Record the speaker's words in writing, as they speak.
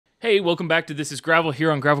Hey, welcome back to This is Gravel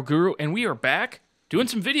here on Gravel Guru, and we are back doing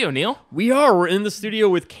some video, Neil. We are. We're in the studio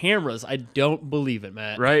with cameras. I don't believe it,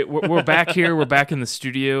 Matt. Right, we're back here. We're back in the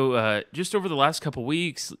studio. Just over the last couple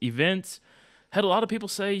weeks, events, had a lot of people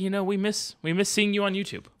say, we miss seeing you on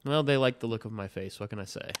YouTube. Well, they like the look of my face. What can I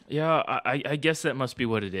say? Yeah, I guess that must be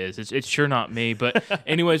what it is. It's sure not me. But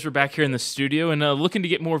anyways, we're back here in the studio and looking to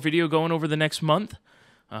get more video going over the next month.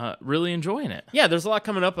 Really enjoying it. Yeah, there's a lot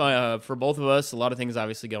coming up for both of us. A lot of things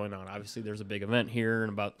obviously going on. Obviously, there's a big event here in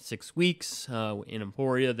about 6 weeks in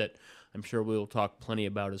Emporia that I'm sure we'll talk plenty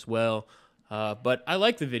about as well. But I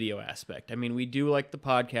like the video aspect. I mean, we do like the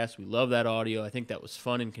podcast. We love that audio. I think that was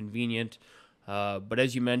fun and convenient. But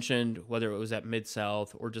as you mentioned, whether it was at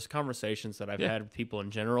Mid-South or just conversations that I've had with people in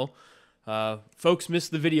general, folks miss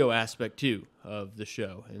the video aspect too of the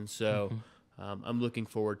show. And so I'm looking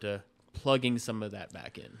forward to plugging some of that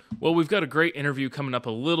back in. Well, we've got a great interview coming up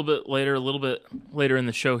a little bit later in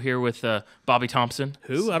the show here with Bobby Thompson.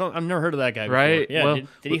 Who? I've never heard of that guy before. Right? Yeah. Well,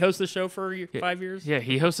 did he host the show for 5 years? Yeah,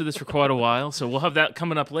 he hosted this for quite a while, so we'll have that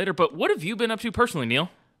coming up later. But what have you been up to personally,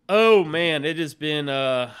 Neil? Oh, man, it has been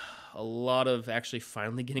a lot of actually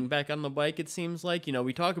finally getting back on the bike, it seems like.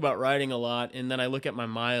 We talk about riding a lot, and then I look at my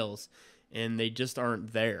miles, and they just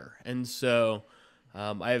aren't there. And so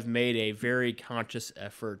I have made a very conscious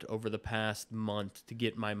effort over the past month to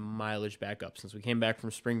get my mileage back up since we came back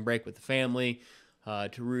from spring break with the family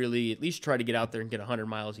to really at least try to get out there and get 100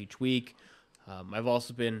 miles each week. I've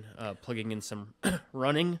also been plugging in some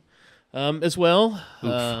running as well.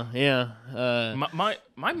 My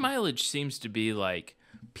mileage seems to be like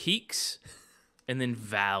peaks and then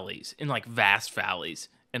valleys, and like vast valleys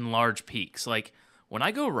and large peaks. Like when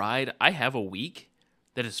I go ride, I have a week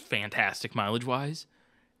that is fantastic mileage-wise,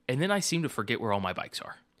 and then I seem to forget where all my bikes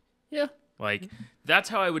are. Yeah. Like, that's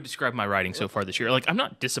how I would describe my riding so far this year. Like, I'm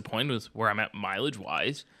not disappointed with where I'm at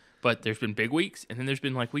mileage-wise, but there's been big weeks, and then there's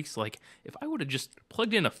been, like, weeks, like, if I would have just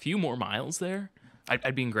plugged in a few more miles there,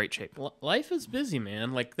 I'd be in great shape. Life is busy,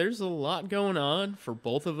 man. Like, there's a lot going on for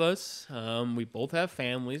both of us. We both have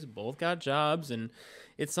families, both got jobs, and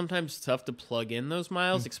it's sometimes tough to plug in those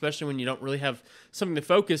miles, especially when you don't really have something to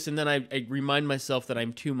focus. And then I remind myself that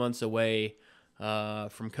I'm 2 months away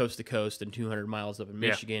from coast to coast and 200 miles up in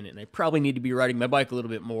Michigan, and I probably need to be riding my bike a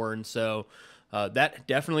little bit more. And so that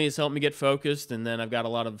definitely has helped me get focused. And then I've got a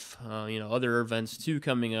lot of other events too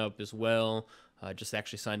coming up as well. Just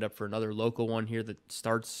actually signed up for another local one here that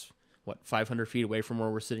starts 500 feet away from where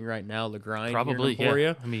we're sitting right now, the Grind. Probably, here in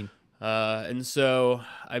Emporia. yeah. I mean, and so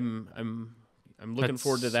I'm looking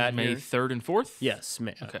forward to that. May here. 3rd and 4th? Yes,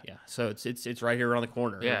 May. Okay. Yeah. So it's right here around the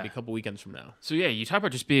corner. Yeah. It'll be a couple weekends from now. So yeah, you talk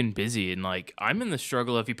about just being busy, and like I'm in the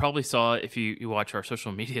struggle of, you probably saw if you watch our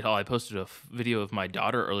social media at all, I posted a video of my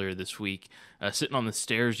daughter earlier this week, sitting on the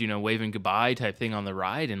stairs, waving goodbye type thing on the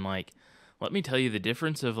ride, and like, let me tell you the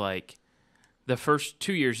difference of like the first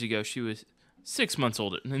 2 years ago, she was 6 months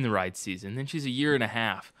old in the ride season, then she's a year and a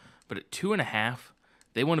half, but at 2.5,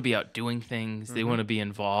 they want to be out doing things, they want to be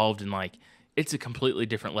involved, and like, it's a completely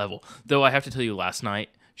different level. Though I have to tell you, last night,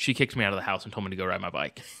 she kicked me out of the house and told me to go ride my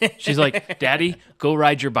bike. She's like, Daddy, go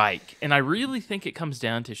ride your bike. And I really think it comes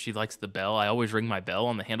down to she likes the bell. I always ring my bell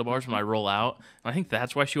on the handlebars when I roll out. And I think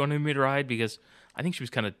that's why she wanted me to ride, because I think she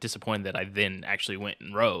was kind of disappointed that I then actually went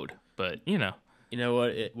and rode. But, You know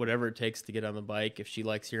what? Whatever it takes to get on the bike, if she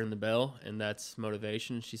likes hearing the bell and that's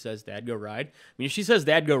motivation, she says, Dad, go ride. I mean, if she says,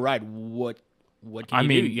 Dad, go ride, what can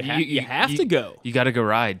you do? You have to go. You got to go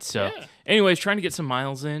ride. So, anyways, trying to get some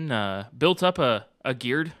miles in. Built up a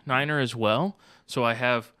geared niner as well. So I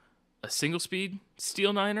have a single speed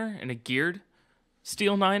steel niner and a geared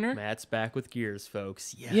steel niner. Matt's back with gears,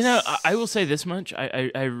 folks. Yes. I will say this much.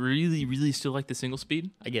 I really, really still like the single speed.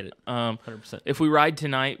 I get it. 100%. If we ride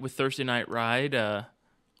tonight with Thursday Night Ride,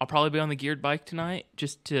 I'll probably be on the geared bike tonight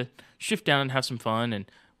just to shift down and have some fun. And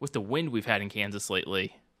with the wind we've had in Kansas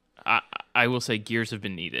lately, I will say gears have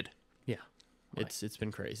been needed. Yeah, it's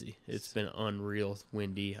been crazy. It's been unreal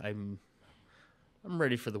windy. I'm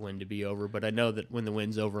ready for the wind to be over, but I know that when the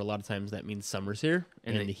wind's over, a lot of times that means summer's here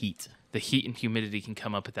and the heat. The heat and humidity can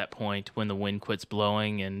come up at that point when the wind quits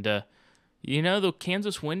blowing. And, the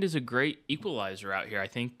Kansas wind is a great equalizer out here. I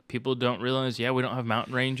think people don't realize, we don't have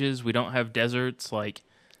mountain ranges. We don't have deserts.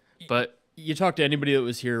 But you talk to anybody that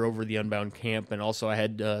was here over the Unbound camp, and also I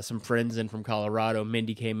had some friends in from Colorado.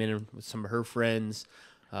 Mindy came in with some of her friends,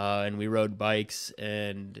 and we rode bikes,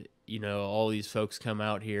 and, all these folks come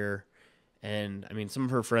out here. And, I mean, some of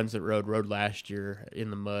her friends that rode last year in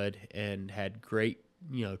the mud and had great,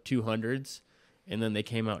 200s, and then they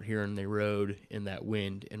came out here and they rode in that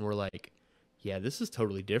wind, and we're like, yeah, this is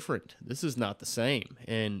totally different. This is not the same.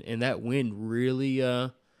 And that wind really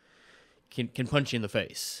can punch you in the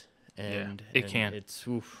face. And it can. It's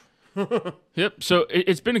oof. Yep. So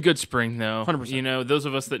it's been a good spring, though. 100%. You know, those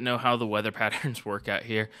of us that know how the weather patterns work out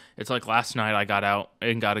here, it's like last night I got out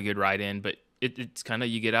and got a good ride in, but it's kind of,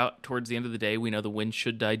 you get out towards the end of the day. We know the wind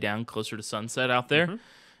should die down closer to sunset out there.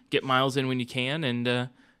 Get miles in when you can, and the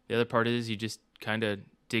other part is you just kind of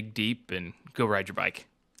dig deep and go ride your bike.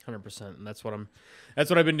 100%, and that's what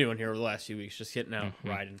I've been doing here over the last few weeks, just getting out,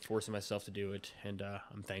 riding, forcing myself to do it, and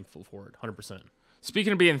I'm thankful for it, 100%.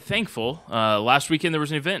 Speaking of being thankful, last weekend there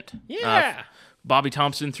was an event. Yeah. Bobby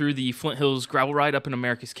Thompson threw the Flint Hills Gravel Ride up in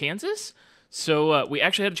Americus, Kansas. So we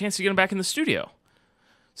actually had a chance to get him back in the studio.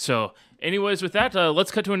 So anyways, with that,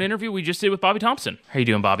 let's cut to an interview we just did with Bobby Thompson. How you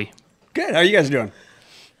doing, Bobby? Good. How are you guys doing?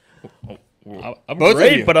 I'm Both of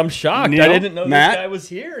great, you. but I'm shocked. Neil, I didn't know Matt? this guy was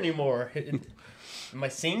here anymore. Am I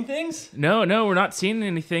seeing things? No, we're not seeing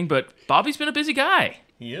anything, but Bobby's been a busy guy.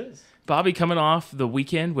 He is. Bobby coming off the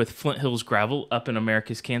weekend with Flint Hills Gravel up in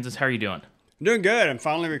Americus, Kansas. How are you doing? I'm doing good. I'm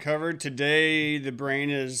finally recovered. Today, the brain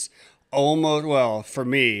is almost, well, for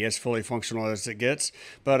me, as fully functional as it gets.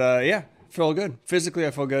 But yeah, feel good. Physically,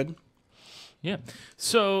 I feel good. Yeah.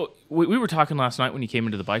 So we were talking last night when you came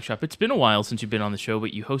into the bike shop. It's been a while since you've been on the show,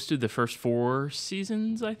 but you hosted the first 4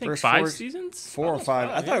 seasons, I think. First 5 4 seasons? 4 or 5.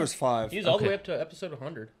 I thought it was 5. He was all the way up to episode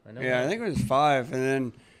 100. I know. Yeah, that. I think it was 5. And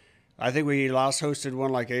then I think we last hosted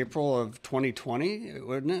one like April of 2020,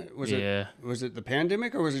 wasn't it? Was it the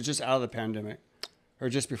pandemic, or was it just out of the pandemic? Or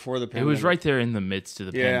just before the pandemic? It was right there in the midst of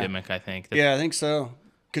the pandemic, I think. Yeah, I think so.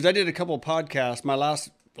 Because I did a couple of podcasts. My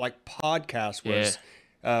last podcast was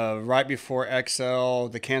right before XL,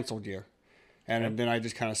 the canceled year. And then I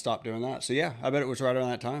just kind of stopped doing that. So yeah, I bet it was right around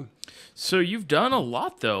that time. So you've done a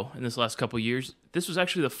lot, though, in this last couple of years. This was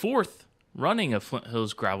actually the 4th running of Flint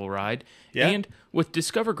Hills Gravel Ride. Yeah. And with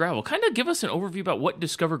Discover Gravel. Kind of give us an overview about what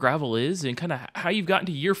Discover Gravel is and kind of how you've gotten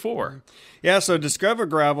to year 4. Yeah, so Discover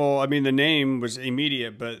Gravel, I mean, the name was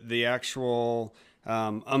immediate, but the actual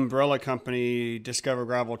umbrella company, Discover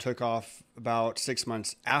Gravel, took off about 6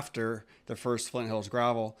 months after the first Flint Hills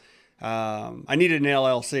Gravel. I needed an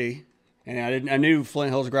LLC, and I knew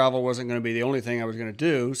Flint Hills Gravel wasn't going to be the only thing I was going to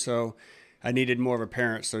do, so I needed more of a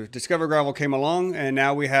parent. So Discover Gravel came along, and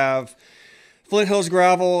now we have Flint Hills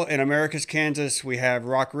Gravel in Americus, Kansas. We have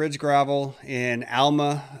Rock Ridge Gravel in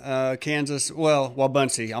Alma, Kansas. Well,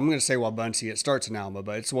 Wabaunsee. I'm going to say Wabaunsee. It starts in Alma,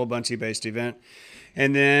 but it's a Wabaunsee-based event.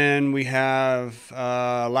 And then we have,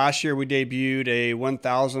 last year we debuted a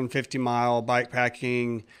 1,050-mile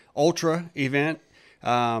bikepacking ultra event,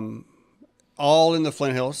 all in the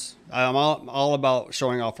Flint Hills. I'm all about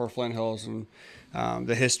showing off our Flint Hills and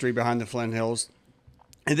the history behind the Flint Hills.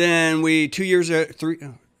 And then 2 years ago,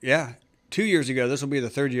 this will be the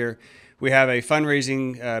 3rd year, we have a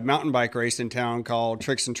fundraising mountain bike race in town called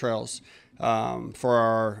Tricks and Trails for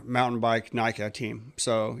our mountain bike NICA team.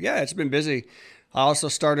 So yeah, it's been busy. I also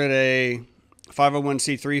started a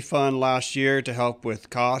 501c3 fund last year to help with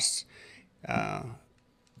costs,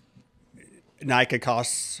 NICA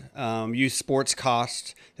costs, youth sports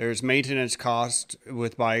costs. There's maintenance costs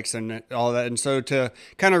with bikes and all that. And so to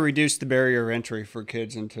kind of reduce the barrier of entry for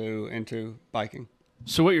kids into biking.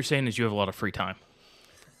 So what you're saying is you have a lot of free time.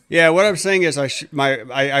 Yeah, what I'm saying is I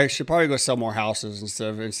should probably go sell more houses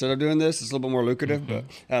instead of doing this. It's a little bit more lucrative, but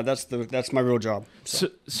that's my real job.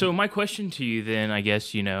 So my question to you then, I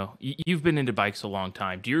guess, you've been into bikes a long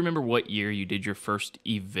time. Do you remember what year you did your first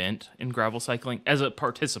event in gravel cycling as a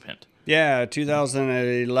participant? Yeah,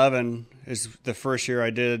 2011 is the first year I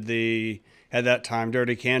did at that time,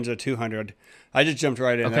 Dirty Kansas 200. I just jumped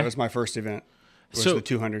right in. Okay. That was my first event. Was the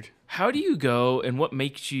 200. How do you go, and what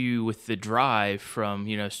makes you with the drive from,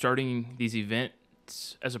 starting these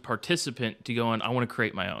events as a participant to going, I want to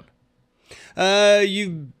create my own?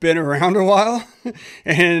 You've been around a while,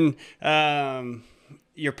 and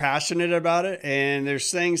you're passionate about it. And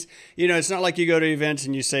there's things, it's not like you go to events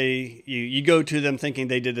and you say, you go to them thinking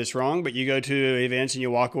they did this wrong, but you go to events and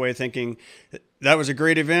you walk away thinking that was a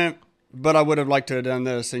great event, but I would have liked to have done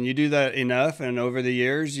this. And you do that enough, and over the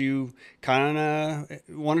years, you kind of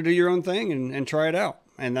want to do your own thing and try it out.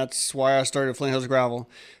 And that's why I started Flint Hills Gravel.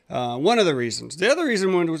 One of the reasons. The other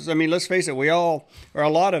reason was, let's face it, a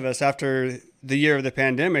lot of us, after the year of the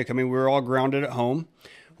pandemic, we were all grounded at home.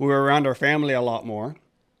 We were around our family a lot more.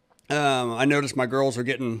 I noticed my girls are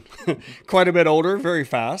getting quite a bit older very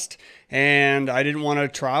fast, and I didn't want to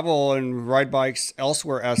travel and ride bikes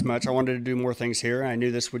elsewhere as much. I wanted to do more things here, and I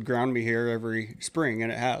knew this would ground me here every spring, and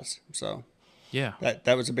it has. So yeah,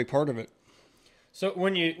 that was a big part of it. So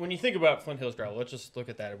when you think about Flint Hills Gravel, let's just look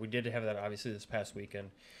at that. We did have that obviously this past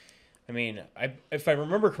weekend. I mean, if I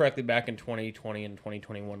remember correctly, back in 2020 and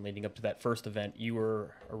 2021, leading up to that first event, you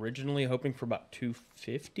were originally hoping for about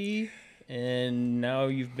 250, and now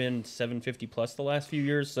you've been 750 plus the last few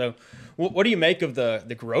years. So, what do you make of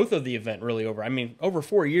the growth of the event really over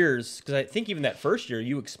 4 years? Because I think even that first year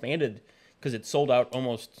you expanded because it sold out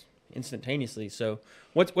almost instantaneously. So,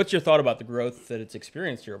 what's your thought about the growth that it's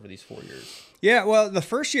experienced here over these 4 years? Yeah, well, the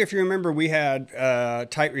first year, if you remember, we had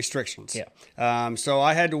tight restrictions. Yeah. So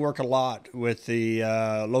I had to work a lot with the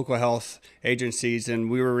local health agencies, and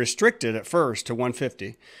we were restricted at first to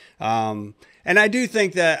 150. And I do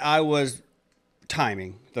think that I was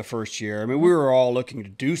timing the first year. I mean, we were all looking to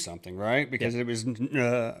do something, right? Because it was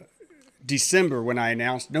November when I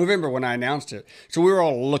announced it. So we were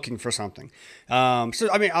all looking for something.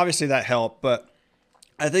 So, I mean, obviously that helped, but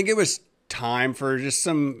I think it was time for just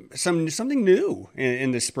something new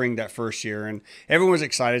in the spring that first year, and everyone was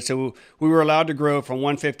excited. So we were allowed to grow from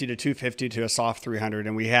 150 to 250 to a soft 300,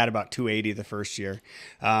 and we had about 280 the first year.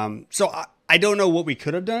 So I don't know what we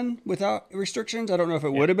could have done without restrictions. I don't know if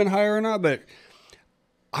it would have been higher or not, but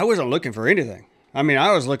I wasn't looking for anything. I mean,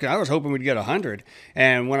 I was hoping we'd get 100.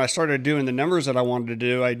 And when I started doing the numbers that I wanted to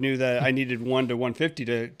do, I knew that I needed 1 to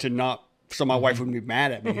 150 to not, so my wife wouldn't be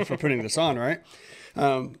mad at me for putting this on, right?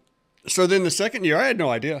 So then the second year, I had no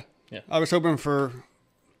idea. Yeah. I was hoping for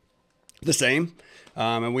the same.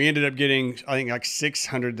 And we ended up getting, I think, like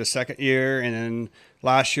 600 the second year. And then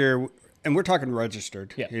last year, and we're talking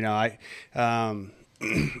registered, Yeah. you know, and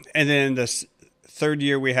then this third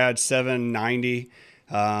year we had 790.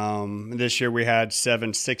 This year we had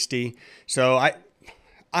 760. So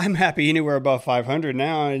I'm happy anywhere above 500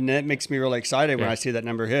 now, and that makes me really excited when I see that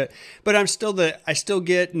number hit. But I still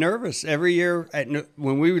get nervous every year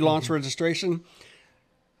when we launch registration.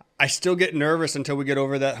 I still get nervous until we get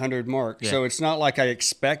over that 100 mark. Yeah. So it's not like I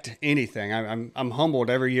expect anything. I'm humbled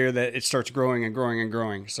every year that it starts growing and growing and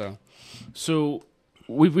growing. So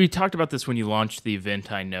we talked about this when you launched the event,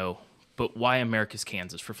 I know, but why Americus,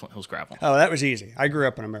 Kansas for Flint Hills Gravel? Oh, that was easy. I grew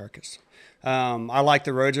up in Americus. I like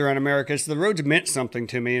the roads around Americus. The roads meant something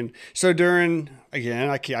to me. And so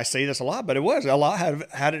I say this a lot, but a lot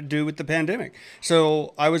had to do with the pandemic.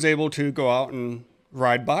 So I was able to go out and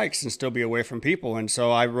ride bikes and still be away from people. And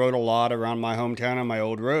so I rode a lot around my hometown on my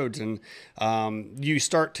old roads. And you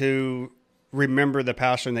start to remember the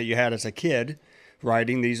passion that you had as a kid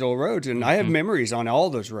riding these old roads. And I have memories on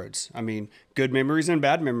all those roads. I mean, good memories and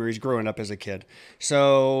bad memories growing up as a kid.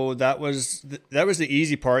 So that was the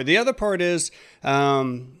easy part. The other part is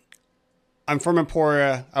I'm from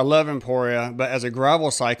Emporia. I love Emporia. But as a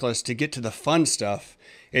gravel cyclist, to get to the fun stuff,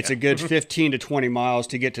 it's a good 15 to 20 miles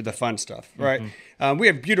to get to the fun stuff, right? We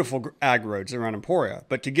have beautiful ag roads around Emporia,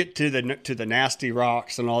 but to get to the nasty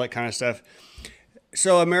rocks and all that kind of stuff.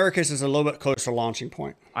 So Americus is a little bit closer launching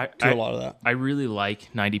point to a lot of that. I really like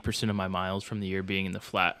 90% of my miles from the year being in the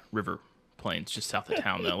flat river plains just south of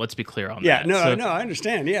town, though. Let's be clear on that. No, I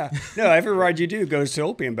understand. Yeah. No, every ride you do goes to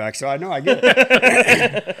Opie and back, so I know I get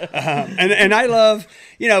it. And I love,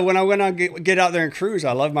 when I get out there and cruise,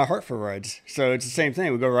 I love my Hartford rides. So it's the same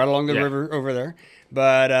thing. We go right along the river over there.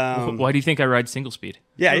 But why do you think I ride single speed?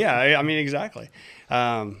 Yeah. I mean, exactly.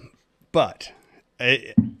 But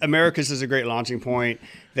Americus is a great launching point.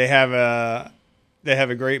 They have a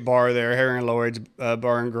great bar there, Herring and Lloyd's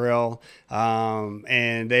Bar and Grill,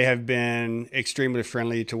 and they have been extremely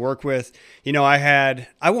friendly to work with. I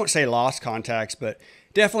won't say lost contacts, but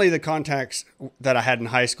definitely the contacts that I had in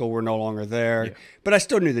high school were no longer there. Yeah. But I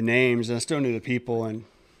still knew the names and I still knew the people. And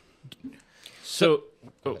so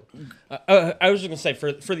I was just going to say,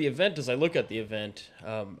 for the event, as I look at the event,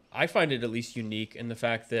 I find it at least unique in the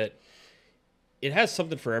fact that it has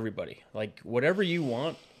something for everybody. Like, whatever you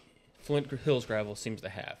want, Flint Hills Gravel seems to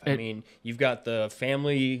have. I mean, you've got the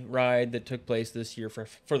family ride that took place this year for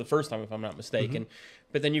the first time, if I'm not mistaken.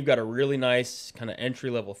 But then you've got a really nice kind of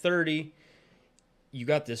entry-level 30. You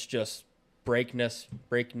got this just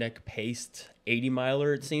breakneck paced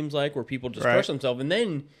 80-miler, it seems like, where people just crush themselves. And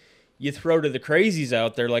then you throw to the crazies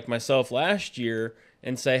out there like myself last year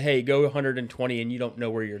and say, hey, go 120 and you don't know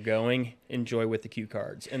where you're going. Enjoy with the cue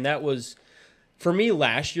cards. And that was... For me,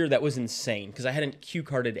 last year, that was insane because I hadn't cue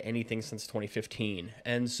carded anything since 2015.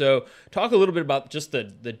 And so talk a little bit about just the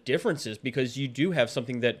differences, because you do have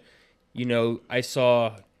something that, I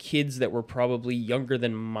saw kids that were probably younger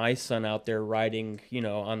than my son out there riding,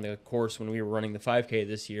 on the course when we were running the 5K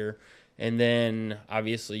this year. And then,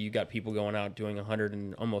 obviously, you got people going out doing 100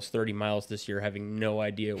 and almost 30 miles this year having no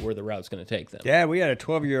idea where the route's going to take them. Yeah, we had a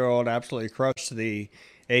 12-year-old absolutely crush the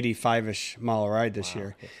 85-ish mile ride this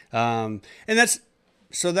year. And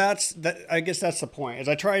So that's that. I guess that's the point. Is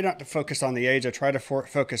I try not to focus on the age. I try to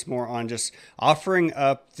focus more on just offering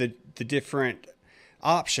up the different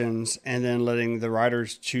options and then letting the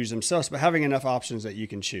riders choose themselves, but having enough options that you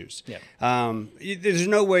can choose. Yeah. There's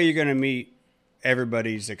no way you're going to meet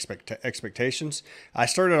everybody's expectations. I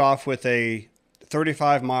started off with a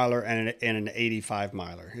 35 miler and an 85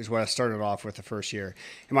 miler is what I started off with the first year.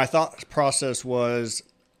 And my thought process was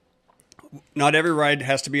not every ride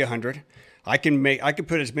has to be 100. I can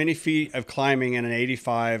put as many feet of climbing in an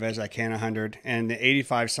 85 as I can 100, and the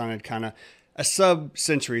 85 sounded kind of a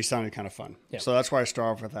sub-century sounded kind of fun. Yeah. So that's why I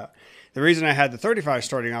started off with that. The reason I had the 35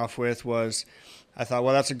 starting off with was I thought,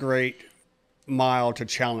 well, that's a great mile to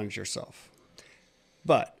challenge yourself.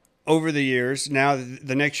 But over the years, now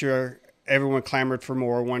the next year, everyone clamored for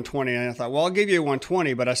more 120, and I thought, well, I'll give you a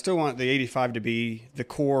 120, but I still want the 85 to be the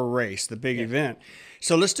core race, the big event.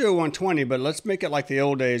 So let's do a 120, but let's make it like the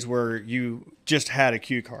old days where you just had a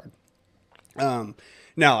cue card.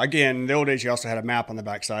 Now, again, in the old days, you also had a map on the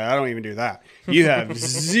backside. I don't even do that. You have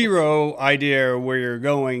zero idea where you're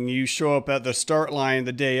going. You show up at the start line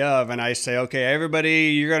the day of, and I say, okay,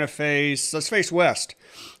 everybody, you're going to let's face west.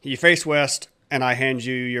 You face west, and I hand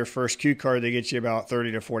you your first cue card that gets you about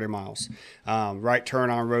 30 to 40 miles. Right turn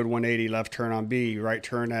on Road 180, left turn on B, right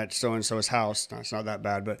turn at so-and-so's house. No, it's not that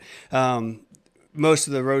bad, but most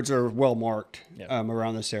of the roads are well marked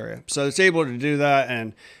around this area. So it's able to do that,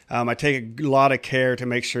 and I take a lot of care to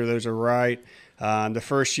make sure those are right. The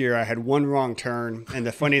first year I had one wrong turn, and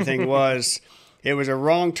the funny thing was it was a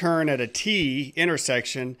wrong turn at a T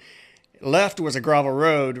intersection. Left was a gravel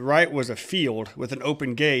road, right was a field with an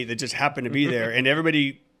open gate that just happened to be there, and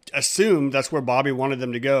everybody assumed that's where Bobby wanted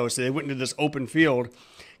them to go. So they went into this open field,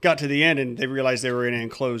 got to the end, and they realized they were in an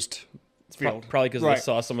enclosed field. Probably because they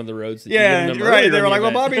saw some of the roads that yeah, you them right. They were like,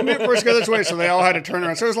 event. well, Bobby meant for us to go this way, so they all had to turn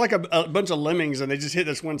around. So it was like a bunch of lemmings, and they just hit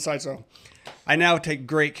this one side. So I now take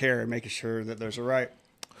great care in making sure that those are right.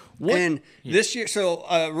 This year, so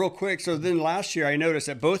real quick, so then last year I noticed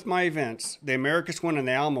that both my events, the Americas one and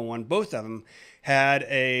the Alma one, both of them had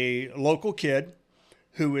a local kid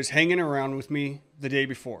who was hanging around with me the day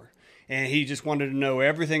before. And he just wanted to know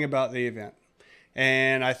everything about the event.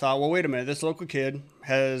 And I thought, well, wait a minute, this local kid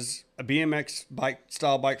has a BMX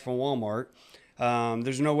style bike from Walmart.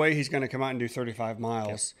 There's no way he's going to come out and do 35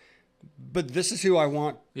 miles. But this is who I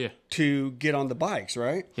want to get on the bikes,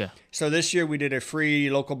 right? Yeah. So this year we did a free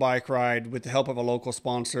local bike ride with the help of a local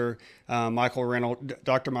sponsor, Dr.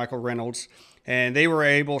 Michael Reynolds. And they were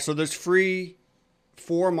able, so those free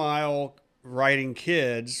 4-mile riding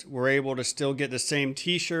kids were able to still get the same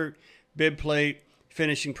T-shirt, bib plate,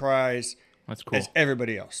 finishing prize That's cool. as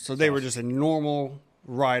everybody else. So they were just a normal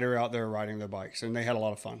rider out there riding their bikes, and they had a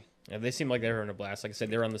lot of fun. Yeah, they seemed like they were having a blast. Like I said,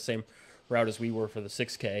 they were on the same route as we were for the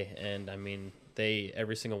 6K, and I mean,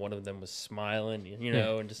 every single one of them was smiling,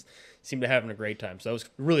 and just seemed to having a great time. So that was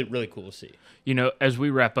really, really cool to see. As we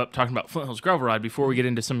wrap up talking about Flint Hills Gravel Ride, before we get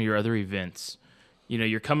into some of your other events,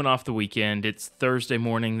 you're coming off the weekend. It's Thursday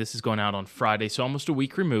morning. This is going out on Friday, so almost a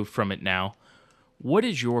week removed from it now. What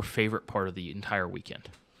is your favorite part of the entire weekend?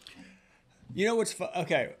 You know what's fun?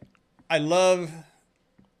 Okay, I love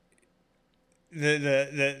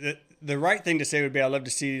the right thing to say would be I love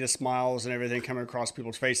to see the smiles and everything coming across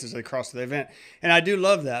people's faces across the event. And I do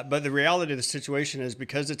love that. But the reality of the situation is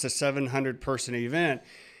because it's a 700-person event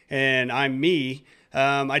and I'm me,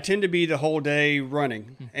 I tend to be the whole day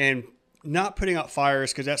running and not putting out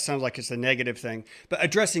fires because that sounds like it's a negative thing, but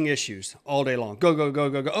addressing issues all day long. Go, go, go,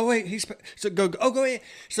 go, go. Oh, wait, go, wait.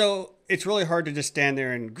 So it's really hard to just stand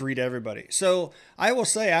there and greet everybody. So I will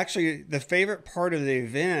say, actually, the favorite part of the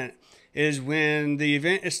event is when the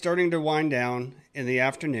event is starting to wind down in the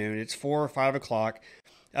afternoon. It's 4 or 5 o'clock.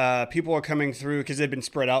 People are coming through because they've been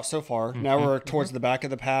spread out so far. Now we're towards the back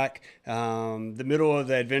of the pack, the middle of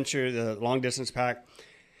the adventure, the long distance pack.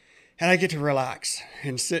 And I get to relax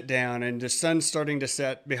and sit down, and the sun's starting to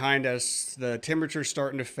set behind us. The temperature's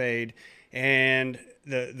starting to fade, and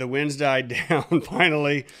the winds died down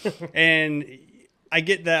finally. And I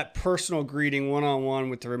get that personal greeting one-on-one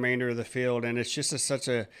with the remainder of the field, and it's just such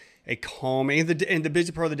a calming, and the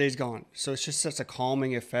busy part of the day is gone. So it's just such a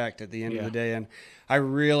calming effect at the end of the day. And I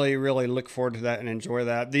really, really look forward to that and enjoy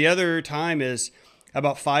that. The other time is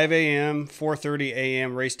about 5 a.m., 4:30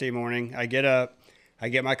 a.m. race day morning. I get up, I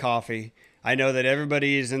get my coffee. I know that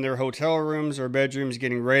everybody is in their hotel rooms or bedrooms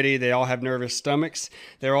getting ready. They all have nervous stomachs.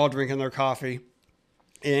 They're all drinking their coffee.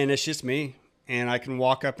 And it's just me. And I can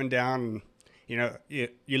walk up and down, and,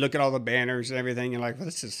 you look at all the banners and everything. You're like, well,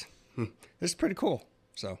 this is pretty cool.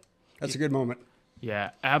 So that's a good moment.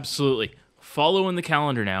 Yeah, absolutely. Follow in the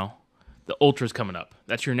calendar now. The Ultra's coming up.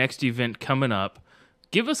 That's your next event coming up.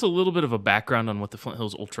 give us a little bit of a background on what the Flint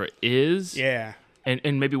Hills Ultra is. Yeah.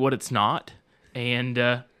 And maybe what it's not. And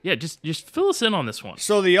just fill us in on this one.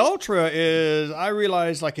 So the Ultra is, I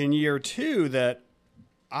realized like in year 2 that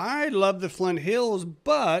I love the Flint Hills,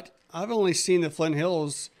 but I've only seen the Flint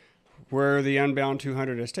Hills where the Unbound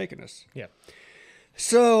 200 has taken us. Yeah.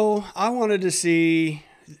 So I wanted to see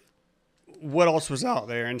what else was out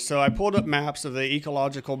there. And so I pulled up maps of the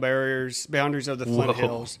ecological boundaries of the Flint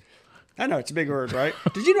Hills. I know, it's a big word, right?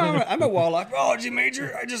 Did you know I'm a wildlife biology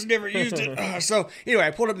major? I just never used it. So anyway,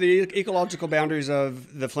 I pulled up the ecological boundaries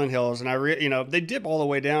of the Flint Hills, and they dip all the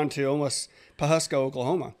way down to almost Pawhuska,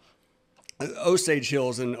 Oklahoma. Osage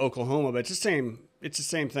Hills in Oklahoma, but it's the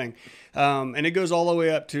same thing. And it goes all the way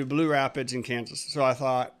up to Blue Rapids in Kansas. So I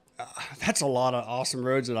thought, that's a lot of awesome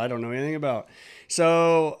roads that I don't know anything about.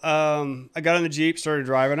 So I got in the Jeep, started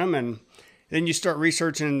driving them, and then you start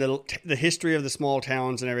researching the history of the small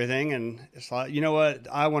towns and everything. And it's like, you know what?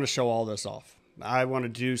 I want to show all this off. I want to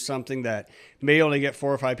do something that may only get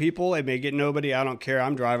 4 or 5 people. It may get nobody. I don't care.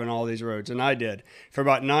 I'm driving all these roads. And I did. For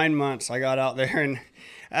about 9 months, I got out there.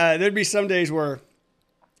 And there'd be some days where,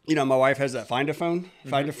 my wife has that find a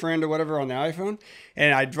friend or whatever on the iPhone.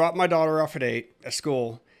 And I dropped my daughter off at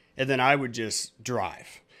school. And then I would just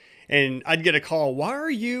drive. And I'd get a call. Why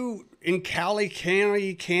are you in Cali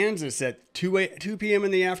County, Kansas at 2 p.m.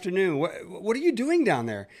 in the afternoon? What are you doing down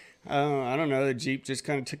there? I don't know. The Jeep just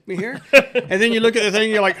kind of took me here. And then you look at the thing,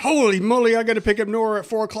 and you're like, holy moly, I got to pick up Nora at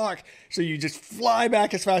 4 o'clock. So you just fly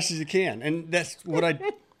back as fast as you can. And that's what I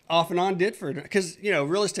off and on did because,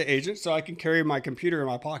 real estate agent, so I can carry my computer in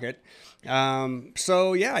my pocket.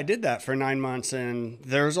 So yeah, I did that for 9 months, and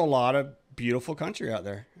there's a lot of beautiful country out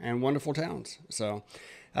there and wonderful towns. So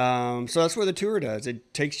that's where the tour does.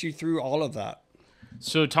 It takes you through all of that.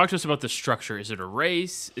 So talk to us about the structure. Is it a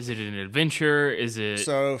race? Is it an adventure?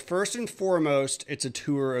 So first and foremost, it's a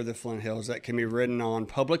tour of the Flint Hills that can be ridden on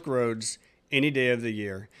public roads any day of the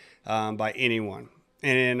year by anyone.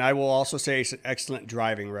 And I will also say it's an excellent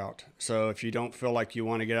driving route. So if you don't feel like you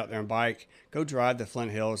want to get out there and bike, go drive the Flint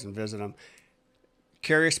Hills and visit them.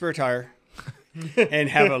 Carry a spare tire and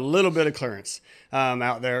have a little bit of clearance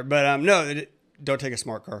out there. But no, don't take a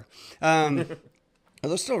smart car. Are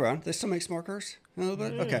those still around? They still make smart cars a little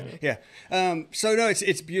bit? Okay, yeah. So no,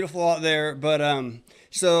 it's beautiful out there. But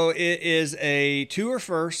so it is a tour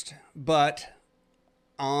first, but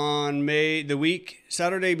on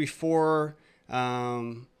Saturday before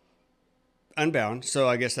Unbound. So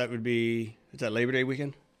I guess that would be, is that Labor Day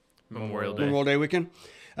weekend? Memorial Day weekend.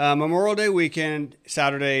 Memorial Day weekend,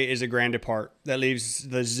 Saturday is a grand depart that leaves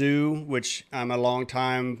the zoo, which I'm a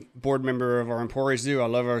longtime board member of our Emporia Zoo. I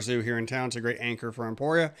love our zoo here in town. It's a great anchor for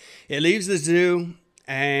Emporia. It leaves the zoo,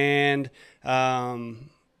 and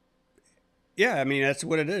that's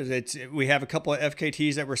what it is. We have a couple of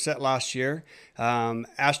FKTs that were set last year.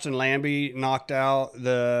 Ashton Lambie knocked out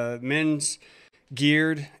the men's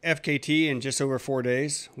geared FKT in just over 4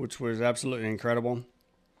 days, which was absolutely incredible.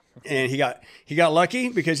 And he got lucky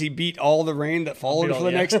because he beat all the rain that followed for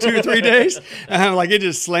the next 2 or 3 days. It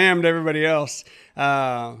just slammed everybody else.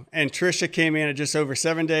 And Trisha came in at just over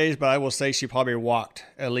 7 days, but I will say she probably walked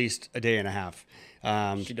at least a day and a half.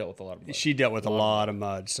 She dealt with a lot of mud. She dealt with a lot of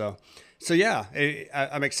mud. So yeah,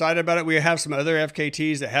 I'm excited about it. We have some other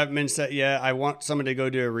FKTs that haven't been set yet. I want someone to go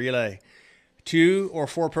do a relay, 2 or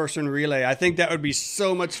 4 person relay. I think that would be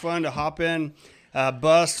so much fun to hop in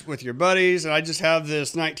bus with your buddies. And I just have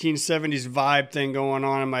this 1970s vibe thing going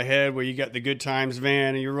on in my head where you got the Good Times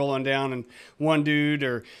van and you're rolling down and one dude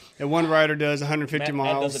or one rider does 150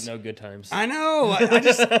 miles. Matt doesn't know Good Times. I know. I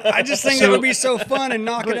just think it would be so fun and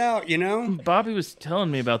knock it out, Bobby was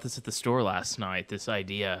telling me about this at the store last night, this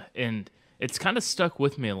idea, and it's kind of stuck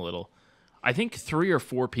with me a little. I think 3 or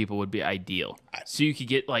 4 people would be ideal. So you could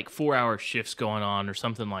get 4-hour shifts going on or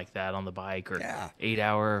something like that on the bike, or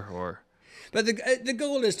 8-hour or... But the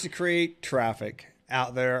goal is to create traffic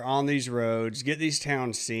out there on these roads, get these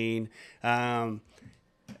towns seen. A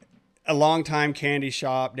longtime candy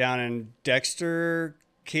shop down in Dexter,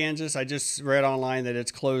 Kansas. I just read online that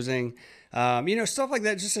it's closing. Stuff like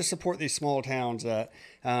that, just to support these small towns that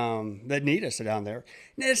need us down there.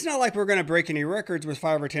 It's not like we're going to break any records with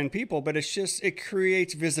 5 or 10 people, but it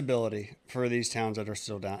creates visibility for these towns that are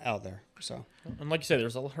still out there. So, and like you said,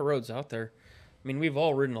 there's a lot of roads out there. I mean, we've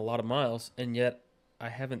all ridden a lot of miles, and yet I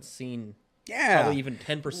haven't seen probably even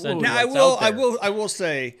 10%. Now, I will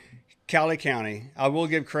say, Cali County. I will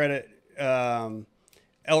give credit.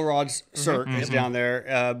 Elrod's Cirque is down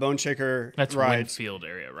there. Bone Shaker That's rides. Winfield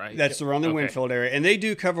area, right? That's around the Winfield area, and they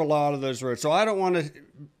do cover a lot of those roads. So I don't want to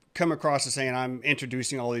come across as saying I'm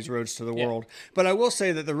introducing all these roads to the world. But I will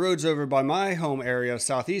say that the roads over by my home area,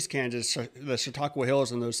 southeast Kansas, the Chautauqua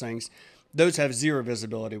Hills and those things, those have zero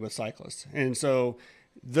visibility with cyclists. And so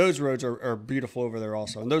those roads are beautiful over there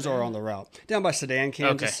also. And those are on the route. Down by Sedan,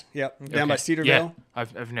 Kansas. Okay. Yep. Down by Yeah, Cedarville.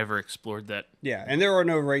 I've never explored that. Yeah, and there are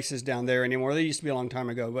no races down there anymore. They used to be a long time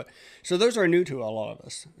ago, but so those are new to a lot of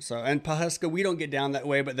us. So and Pawhuska, we don't get down that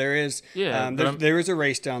way, but there is there is a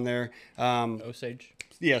race down there. Osage.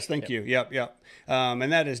 Yes, thank you. Yep.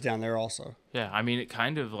 And that is down there also. Yeah, I mean, it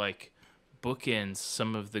kind of like bookends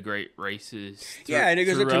some of the great races. Yeah, and it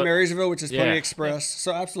goes up to Marysville, which is Pony Yeah. Express.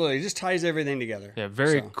 So absolutely, it just ties everything together. Yeah,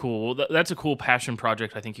 very cool. That's a cool passion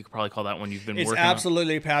project. I think you could probably call that one you've been It's working on.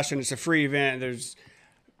 absolutely passion. It's a free event.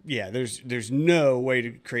 There's no way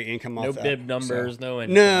to create income off that. No bib numbers, So. no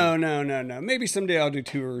anything. No. Maybe someday I'll do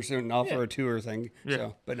tours and offer a tour thing. Yeah.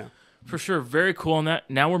 So, but no. For sure, very cool on that.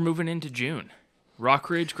 Now we're moving into June. Rock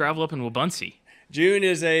Ridge Gravel up in Wabaunsee. June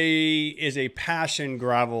is a passion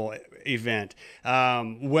gravel event.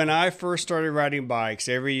 When I first started riding bikes,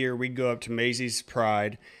 every year we'd go up to Maisie's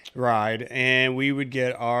Pride ride, and we would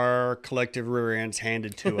get our collective rear ends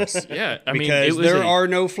handed to us. Yeah, I mean, because it was there are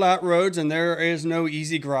no flat roads and there is no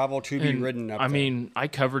easy gravel to be ridden up there. I mean, I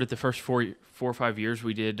covered it the first four or 5 years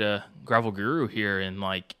we did Gravel Guru here, and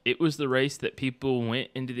like it was the race that people went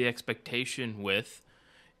into the expectation with.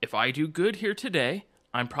 If I do good here today,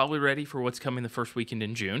 I'm probably ready for what's coming the first weekend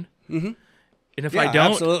in June. Mm-hmm. And if I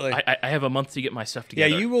don't, absolutely. I have a month to get my stuff together.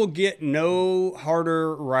 Yeah, you will get no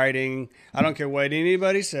harder riding. I don't care what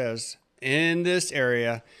anybody says in this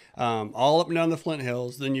area, all up and down the Flint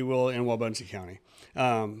Hills, than you will in Wabaunsee County.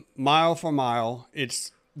 Mile for mile,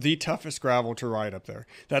 it's the toughest gravel to ride up there.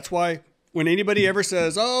 That's why when anybody ever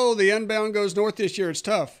says, "Oh, the Unbound goes north this year, it's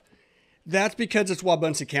tough," that's because it's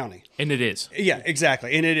Wabaunsee County. And it is. Yeah,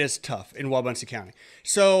 exactly. And it is tough in Wabaunsee County.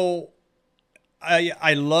 So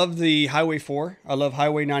I love the Highway 4. I love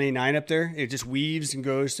Highway 99 up there. It just weaves and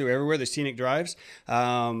goes through everywhere, the scenic drives.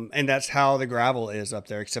 And that's how the gravel is up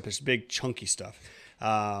there, except it's big, chunky stuff.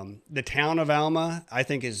 The town of Alma, I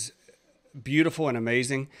think, is beautiful and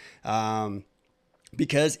amazing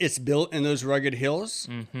because it's built in those rugged hills.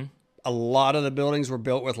 Mm-hmm. A lot of the buildings were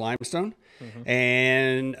built with limestone. Mm-hmm.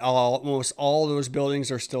 And almost all those buildings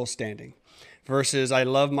are still standing. Versus, I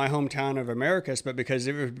love my hometown of Americus, but because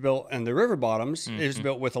it was built in the river bottoms, it was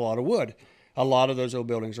built with a lot of wood. A lot of those old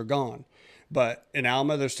buildings are gone. But in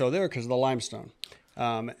Alma, they're still there because of the limestone.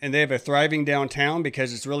 And they have a thriving downtown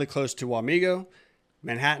because it's really close to Wamego,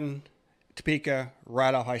 Manhattan, Topeka,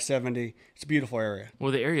 right off I-70. It's a beautiful area.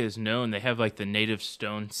 Well, the area is known. They have like the native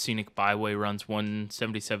stone scenic byway runs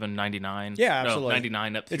 177, 99. Yeah, absolutely. No,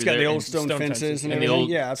 99 up through It's got there. the old and stone fences and and the everything. old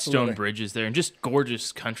Yeah, absolutely. stone bridges there, and just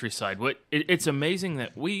gorgeous countryside. It's amazing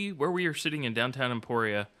that where we are sitting in downtown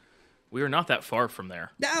Emporia, we are not that far from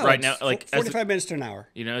there. No, right it's now, like 45 minutes to an hour.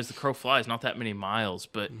 You know, as the crow flies, not that many miles,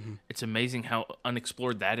 but it's amazing how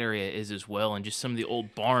unexplored that area is as well, and just some of the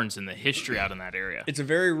old barns and the history out in that area. It's a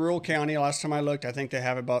very rural county. Last time I looked, I think they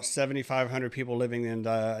have about 7,500 people living in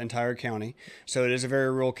the entire county. So it is a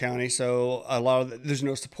very rural county. So there's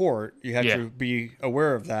no support. You have to be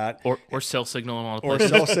aware of that. Or cell signal and all the Or places.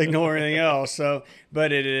 cell signal or anything else. So,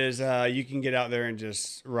 but it is, you can get out there and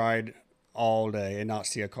just ride all day and not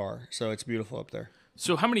see a car. So it's beautiful up there.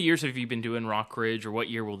 So how many years have you been doing Rock Ridge, or what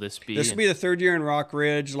year will this be? This will be the third year in Rock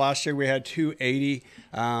Ridge. Last year we had 280.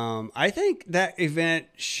 I think that event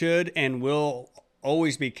should and will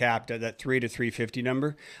always be capped at that 3 to 350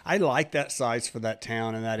 number. I like that size for that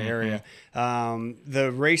town and that area.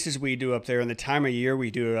 The races we do up there and the time of year we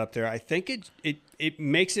do it up there, I think it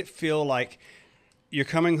makes it feel like you're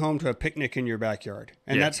coming home to a picnic in your backyard.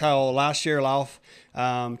 And that's how last year Lauf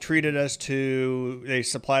treated us they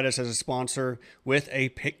supplied us as a sponsor with a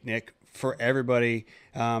picnic for everybody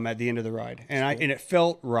at the end of the ride. And it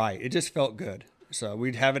felt right. It just felt good. So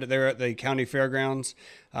we'd have it there at the county fairgrounds.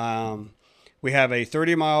 We have a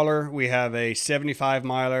 30 miler, we have a 75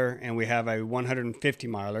 miler, and we have a 150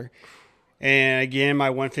 miler. And again, my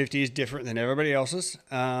 150 is different than everybody else's.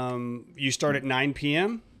 You start at 9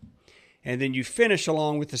 p.m., and then you finish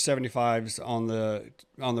along with the 75s on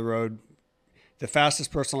the road. The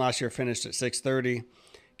fastest person last year finished at 6:30.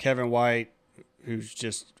 Kevin White, who's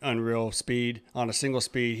just unreal speed on a single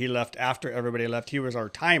speed. He left after everybody left. He was our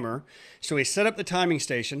timer. So he set up the timing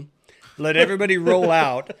station, let everybody roll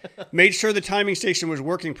out, made sure the timing station was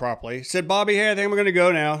working properly, said, "Bobby, hey, I think we're going to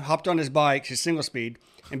go now." Hopped on his bike, his single speed,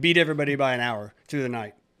 and beat everybody by an hour through the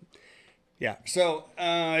night. Yeah, so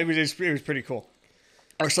it was pretty cool.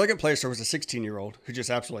 Our second placer was a 16-year-old who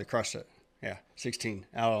just absolutely crushed it. Yeah, 16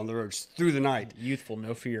 out on the roads through the night. Youthful,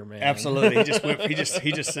 no fear, man. Absolutely. He just went, he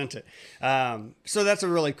just sent it. So that's a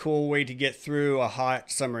really cool way to get through a hot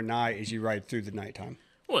summer night as you ride through the nighttime.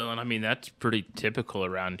 Well, and I mean, that's pretty typical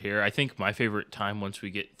around here. I think my favorite time once we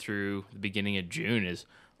get through the beginning of June is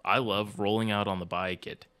I love rolling out on the bike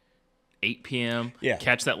at 8 p.m. Yeah.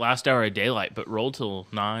 Catch that last hour of daylight, but roll till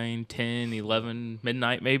 9, 10, 11,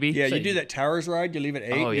 midnight maybe. Yeah, you do that Towers ride. You leave at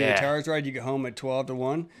 8. Oh, you do yeah. the Towers ride. You get home at 12 to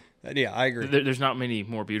 1. Yeah, I agree. There's not many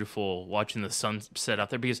more beautiful watching the sunset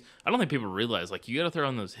out there because I don't think people realize, like, you get out there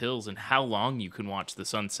on those hills and how long you can watch the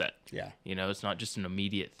sunset. Yeah. You know, it's not just an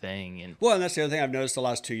immediate thing. And Well, and that's the other thing I've noticed the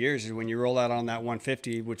last 2 years is when you roll out on that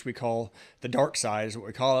 150, which we call the dark side is what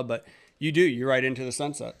we call it, but you ride into the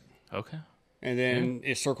sunset. okay. And then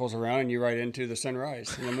it circles around and you ride into the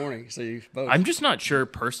sunrise in the morning. So you both. I'm just not sure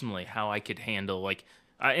personally how I could handle, like,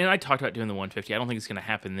 and I talked about doing the 150. I don't think it's going to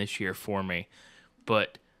happen this year for me,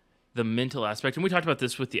 but the mental aspect, and we talked about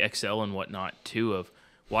this with the XL and whatnot too, of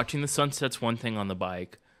watching the sunset's one thing on the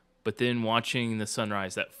bike, but then watching the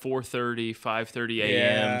sunrise, that 4:30, 5:30 a.m.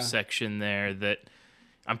 Yeah. section there, that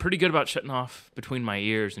I'm pretty good about shutting off between my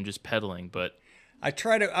ears and just pedaling, but I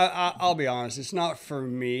try to. I'll be honest. It's not for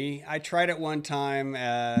me. I tried it one time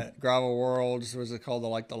at Gravel Worlds. Was it called the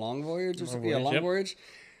Long Voyage? Long yep. Voyage.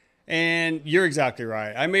 And you're exactly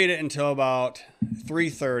right. I made it until about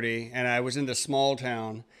 3:30, and I was in the small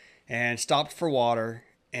town, and stopped for water.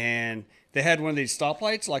 And they had one of these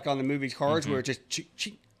stoplights, like on the movie Cars, where it just cheek,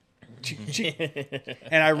 cheek, cheek, cheek.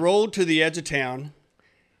 And I rolled to the edge of town,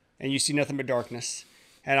 and you see nothing but darkness.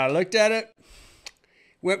 And I looked at it.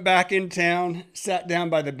 Went back in town, sat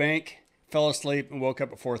down by the bank, fell asleep, and woke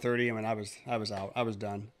up at 4:30. I mean, I was out. I was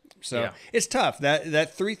done. So Yeah. It's tough. That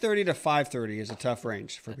 3:30 to 5:30 is a tough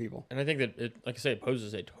range for people. And I think that it, like I say, it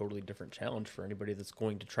poses a totally different challenge for anybody that's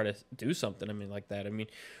going to try to do something. I mean, like that. I mean,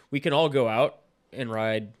 we can all go out and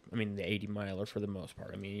ride. I mean, the 80 miler for the most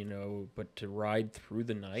part. I mean, you know, but to ride through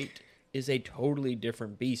the night is a totally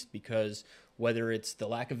different beast because whether it's the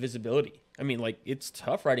lack of visibility. I mean, like it's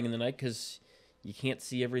tough riding in the night because you can't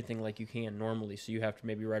see everything like you can normally, so you have to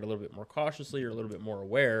maybe ride a little bit more cautiously or a little bit more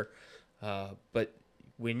aware. But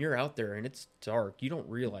when you're out there and it's dark, you don't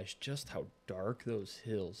realize just how dark those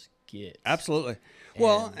hills get. Absolutely.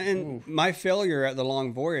 Well, and my failure at the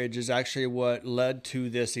Long Voyage is actually what led to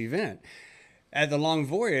this event. At the Long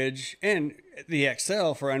Voyage and the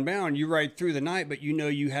XL for Unbound, you ride through the night, but you know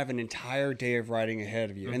you have an entire day of riding ahead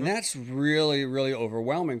of you. And that's really, really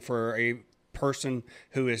overwhelming for a person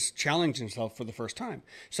who is challenging himself for the first time.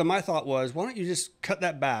 So my thought was, why don't you just cut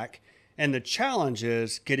that back? And the challenge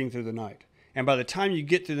is getting through the night. And by the time you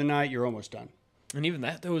get through the night, you're almost done. And even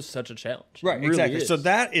that, though, is such a challenge. Right, It really exactly. is. So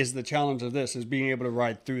that is the challenge of this, is being able to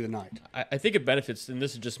ride through the night. I think it benefits, and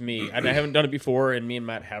this is just me. I haven't done it before, and me and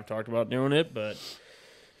Matt have talked about doing it, but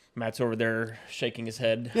Matt's over there shaking his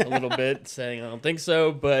head a little bit, saying, I don't think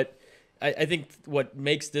so. But I think what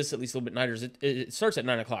makes this at least a little bit nicer is it starts at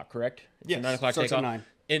 9 o'clock, correct? It's Yes, a 9 o'clock starts at takeoff. 9.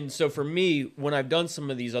 And so for me, when I've done some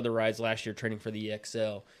of these other rides last year training for the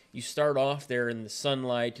XL, you start off there in the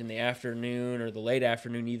sunlight in the afternoon or the late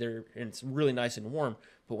afternoon either, and it's really nice and warm.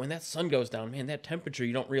 But when that sun goes down, man, that temperature,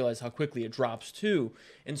 you don't realize how quickly it drops too.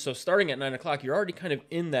 And so starting at 9 o'clock, you're already kind of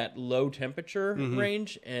in that low temperature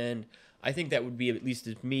range. And I think that would be, at least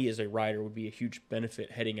as me as a rider, would be a huge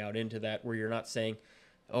benefit heading out into that, where you're not saying,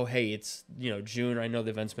 oh, hey, it's, June. I know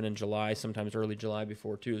the event's been in July, sometimes early July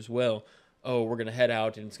before too as well. Oh, we're going to head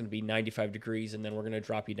out and it's going to be 95 degrees and then we're going to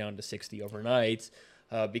drop you down to 60 overnight.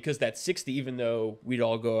 Because that 60, even though we'd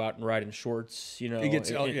all go out and ride in shorts, It gets-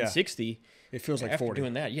 in 60, It feels like after 40.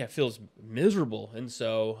 doing that, it feels miserable. And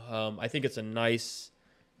so I think it's a nice,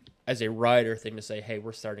 as a rider, thing to say, hey,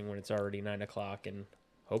 we're starting when it's already 9 o'clock and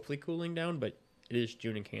hopefully cooling down, but it is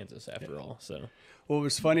June in Kansas after all. So What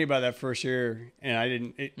was funny about that first year,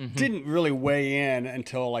 and didn't really weigh in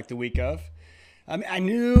until like the week of. I mean, I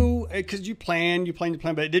knew, because you plan,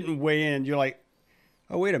 but it didn't weigh in. You're like,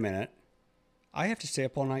 oh, wait a minute. I have to stay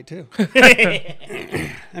up all night too.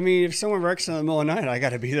 I mean, if someone wrecks in the middle of the night, I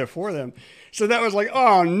got to be there for them. So that was like,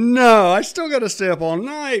 oh no, I still got to stay up all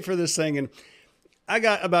night for this thing. And I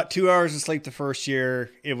got about 2 hours of sleep the first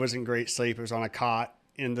year. It wasn't great sleep. It was on a cot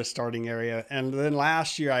in the starting area. And then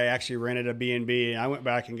last year I actually rented a B&B and I went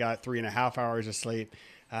back and got 3.5 hours of sleep.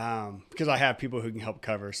 Because I have people who can help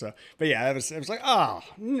cover. So, but yeah, it was like, oh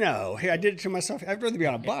no, hey, I did it to myself. I'd rather be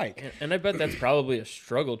on a bike. And I bet that's probably a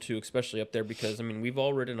struggle too, especially up there, because I mean, we've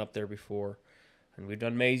all ridden up there before and we've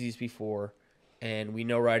done Maisies before, and we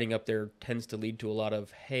know riding up there tends to lead to a lot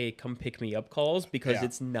of, hey, come pick me up calls, because Yeah.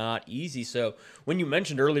 it's not easy. So when you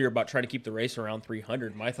mentioned earlier about trying to keep the race around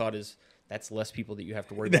 300, my thought is that's less people that you have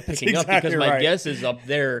to worry about That's picking up. exactly Because my right. guess is up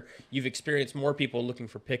there, you've experienced more people looking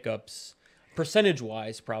for pickups,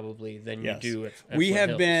 percentage-wise probably, than you Yes. do at We Flint have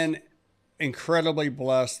Hills. been incredibly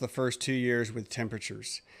blessed the first 2 years with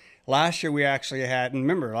temperatures. Last year we actually had, and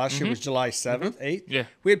remember, last year was July 7th, 8th. Yeah.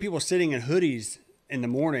 We had people sitting in hoodies in the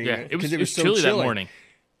morning Yeah, it was, because it was so chilly that morning.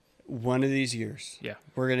 One of these years, Yeah.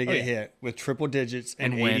 we're going to get yeah. hit with triple digits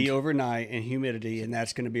and, And 80 wind. overnight and humidity, and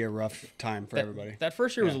that's going to be a rough time for everybody. That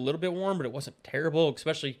first year was a little bit warm, but it wasn't terrible,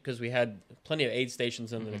 especially because we had plenty of aid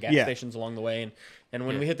stations and the gas Yeah. stations along the way. And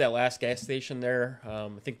when we hit that last gas station there, I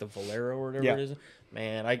think the Valero or whatever Yeah. it is,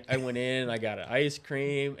 man, I went in, I got an ice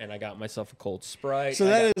cream, and I got myself a cold Sprite. So I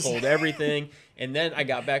that got is- cold everything. And then I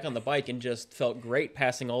got back on the bike and just felt great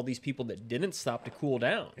passing all these people that didn't stop to cool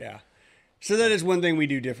down. Yeah. So that is one thing we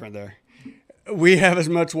do different there. We have as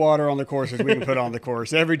much water on the course as we can put on the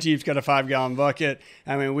course. Every Jeep's got a 5-gallon bucket.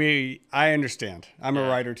 I mean, I understand. I'm a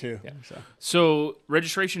rider too. So. So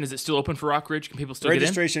registration, is it still open for Rock Ridge? Can people still get in?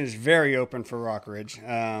 Registration is very open for Rock Ridge.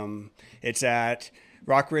 It's at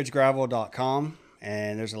rockridgegravel.com,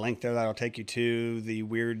 and there's a link there that'll take you to the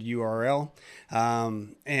weird URL.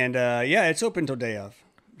 Yeah, it's open till day of.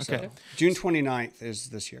 So, Okay. June 29th is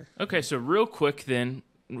this year. Okay, so real quick then,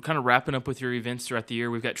 we're kind of wrapping up with your events throughout the year.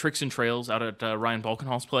 We've got Tricks and Trails out at Ryan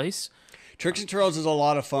Balkenhall's place. Tricks and Trails is a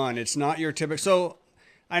lot of fun. It's not your typical. So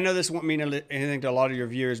I know this won't mean anything to a lot of your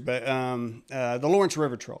viewers, but the Lawrence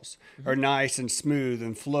River Trails are nice and smooth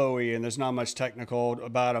and flowy, and there's not much technical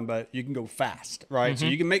about them, but you can go fast, right? So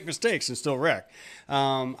you can make mistakes and still wreck.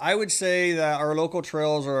 I would say that our local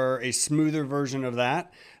trails are a smoother version of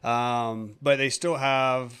that, but they still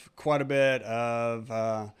have quite a bit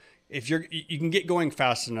of. You can get going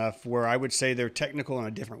fast enough where I would say they're technical in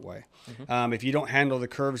a different way. If you don't handle the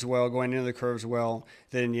curves well, going into the curves well,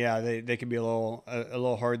 then yeah, they could be a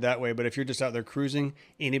little hard that way. But if you're just out there cruising,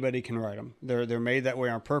 anybody can ride them. They're made that way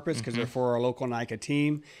on purpose because they're for our local NICA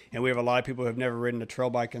team, and we have a lot of people who have never ridden a trail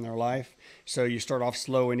bike in their life. So you start off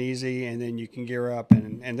slow and easy, and then you can gear up,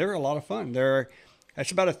 and they're a lot of fun.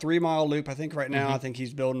 It's about a 3-mile loop, I think right now. I think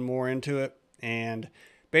he's building more into it, and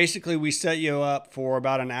basically, we set you up for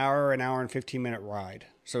about an hour and 15-minute ride.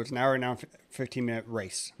 So it's an hour and 15-minute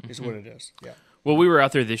race is what it is. Yeah. Well, we were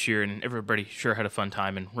out there this year, and everybody sure had a fun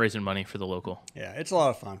time and raising money for the local. Yeah, it's a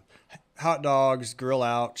lot of fun. Hot dogs, grill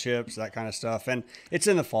out, chips, that kind of stuff. And it's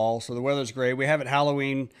in the fall, so the weather's great. We have it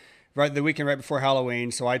Halloween, the weekend right before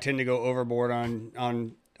Halloween, so I tend to go overboard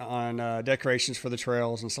on decorations for the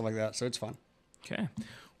trails and stuff like that. So it's fun. Okay.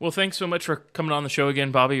 Well, thanks so much for coming on the show again,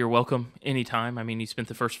 Bobby. You're welcome anytime. I mean, you spent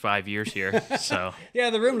the first 5 years here, so Yeah,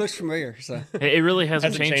 the room looks familiar. So it really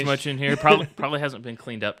hasn't Hasn't changed changed. much in here. Probably hasn't been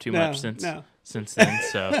cleaned up too much since then.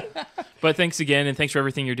 So, but thanks again, and thanks for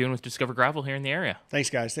everything you're doing with Discover Gravel here in the area. Thanks,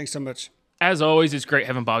 guys. Thanks so much. As always, it's great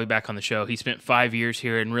having Bobby back on the show. He spent 5 years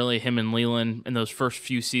here, and really him and Leland in those first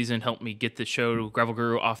few seasons helped me get the show, Gravel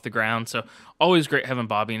Guru, off the ground. So always great having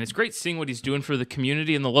Bobby, and it's great seeing what he's doing for the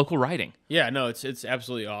community and the local riding. Yeah, no, it's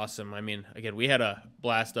absolutely awesome. I mean, again, we had a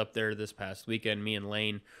blast up there this past weekend. Me and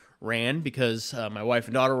Lane ran because my wife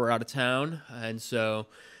and daughter were out of town, and so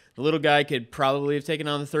the little guy could probably have taken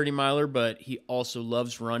on the 30-miler, but he also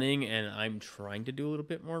loves running, and I'm trying to do a little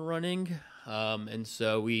bit more running. And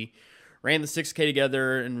so we ran the 6K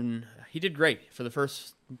together, and he did great. For the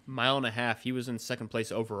first mile and a half, he was in second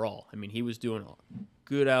place overall. I mean, he was doing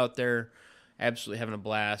good out there, absolutely having a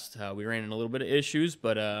blast. We ran into a little bit of issues,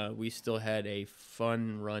 but we still had a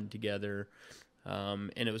fun run together.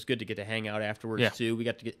 And it was good to get to hang out afterwards, too. We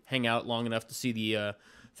got to hang out long enough to see the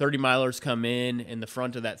 30-milers come in the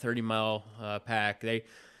front of that 30-mile pack.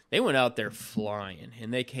 They went out there flying,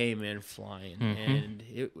 and they came in flying. And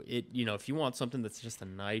it if you want something that's just a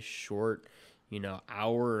nice, short,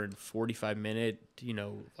 hour and 45-minute,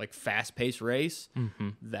 like fast-paced race,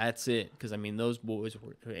 that's it. Because, I mean, those boys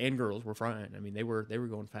and girls were flying. I mean, they were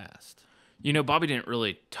going fast. Bobby didn't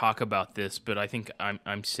really talk about this, but I think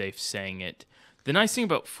I'm safe saying it. The nice thing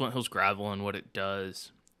about Flint Hills Gravel and what it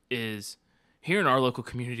does is here in our local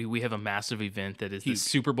community, we have a massive event that is the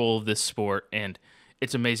Super Bowl of this sport, and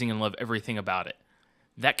it's amazing and love everything about it.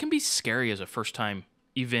 That can be scary as a first-time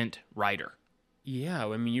event rider. Yeah,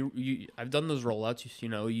 I mean, I've done those rollouts.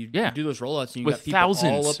 You do those rollouts, and you With got people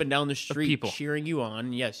thousands all up and down the street people. cheering you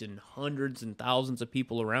on. Yes, and hundreds and thousands of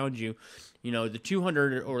people around you. The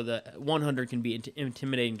 200 or the 100 can be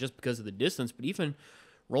intimidating just because of the distance, but even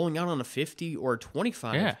rolling out on a 50 or a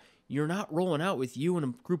 25, you're not rolling out with you and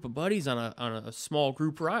a group of buddies on a small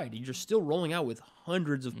group ride. You're still rolling out with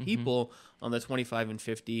hundreds of people on the 25 and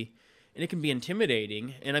 50, and it can be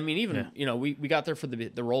intimidating. And I mean, even we got there for the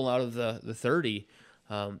rollout of the 30.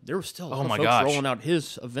 there was still a lot Oh of my folks gosh. rolling out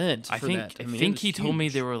his event. I for think that. I mean, it think was he told me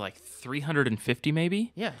huge. there were like 350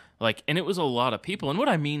 maybe. Yeah. Like, and it was a lot of people. And what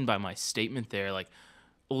I mean by my statement there, like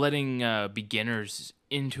letting beginners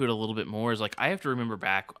into it a little bit more, is like I have to remember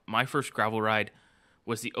back. My first gravel ride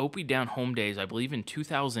was the Opie Down Home Days, I believe, in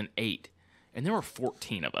 2008. And there were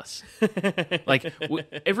 14 of us. Like,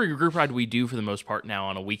 every group ride we do for the most part now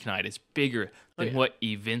on a weeknight is bigger than what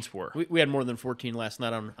events were. We had more than 14 last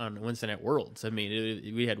night on Wednesday Night Worlds. I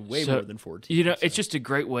mean, we had way So, more than 14. You know, it's just a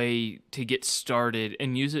great way to get started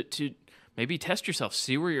and use it to maybe test yourself,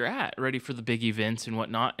 see where you're at, ready for the big events and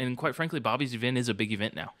whatnot. And quite frankly, Bobby's event is a big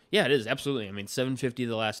event now. Yeah, it is, absolutely. I mean, 750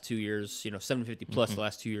 the last 2 years, 750 plus the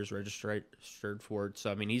last 2 years registered for it.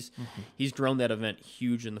 So, I mean, he's grown that event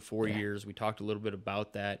huge in the 4 years. We talked a little bit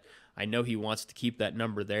about that. I know he wants to keep that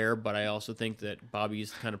number there, but I also think that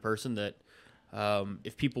Bobby's the kind of person that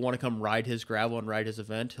if people want to come ride his gravel and ride his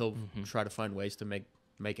event, he'll try to find ways to make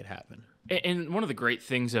it happen. And one of the great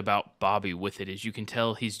things about Bobby with it is you can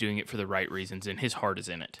tell he's doing it for the right reasons and his heart is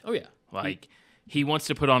in it. Oh, yeah. Like, he wants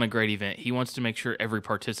to put on a great event. He wants to make sure every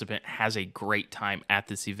participant has a great time at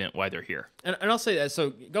this event while they're here. And I'll say that,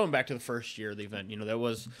 so going back to the first year of the event, that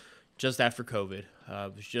was just after COVID.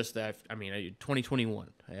 It was just that, 2021.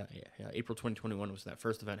 Yeah, April 2021 was that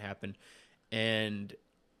first event happened. And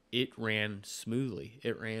it ran smoothly.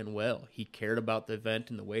 It ran well. He cared about the event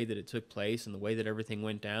and the way that it took place and the way that everything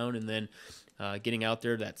went down. And then getting out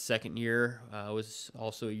there that second year was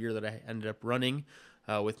also a year that I ended up running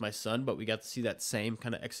with my son, but we got to see that same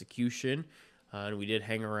kind of execution. And we did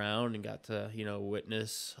hang around and got to,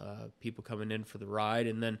 witness people coming in for the ride.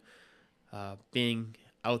 And then being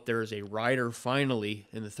out there as a rider finally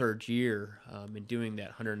in the third year and doing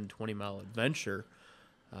that 120-mile adventure,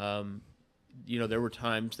 there were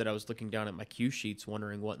times that I was looking down at my cue sheets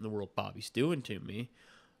wondering what in the world Bobby's doing to me.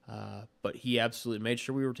 But he absolutely made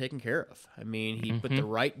sure we were taken care of. I mean, he put the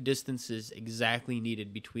right distances exactly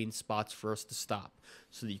needed between spots for us to stop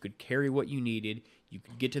so that you could carry what you needed, you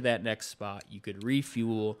could get to that next spot, you could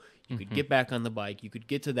refuel, you could get back on the bike, you could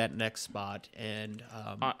get to that next spot, and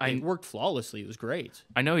it worked flawlessly. It was great.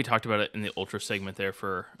 I know he talked about it in the Ultra segment there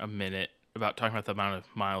for a minute, about talking about the amount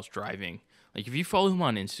of miles driving. Like, if you follow him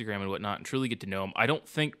on Instagram and whatnot and truly get to know him, I don't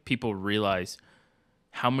think people realize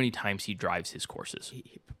how many times he drives his courses.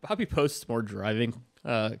 Bobby posts more driving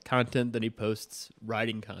content than he posts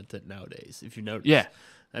riding content nowadays, if you notice. Yeah.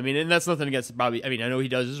 I mean, and that's nothing against Bobby. I mean, I know he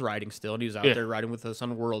does his riding still, and he was out there riding with us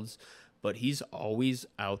on Worlds, but he's always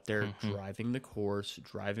out there driving the course,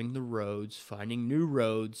 driving the roads, finding new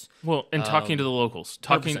roads. Well, and talking to the locals,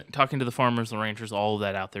 talking 100%. to the farmers, the ranchers, all of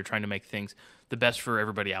that out there, trying to make things the best for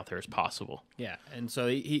everybody out there as possible. Yeah, and so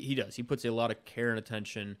he does. He puts a lot of care and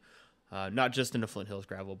attention, not just into Flint Hills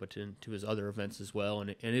Gravel, but into his other events as well,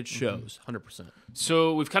 and it shows 100%.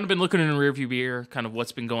 So we've kind of been looking in a rearview mirror, kind of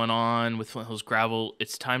what's been going on with Flint Hills Gravel.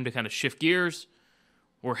 It's time to kind of shift gears.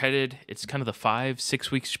 We're headed, it's kind of the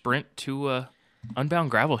 5-6 week sprint to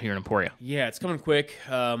Unbound Gravel here in Emporia. Yeah, it's coming quick.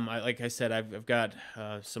 Like I said, I've got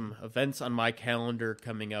some events on my calendar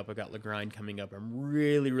coming up. I've got LaGrind coming up. I'm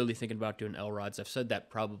really, really thinking about doing L-Rods. I've said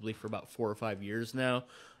that probably for about 4 or 5 years now.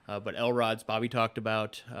 But L-Rods, Bobby talked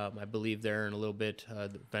about, I believe there in a little bit,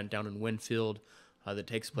 the event down in Winfield that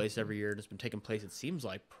takes place every year. And it's been taking place, it seems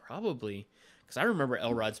like, probably... Because I remember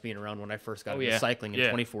L-Rods being around when I first got into cycling in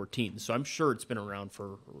 2014. So I'm sure it's been around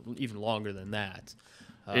for even longer than that.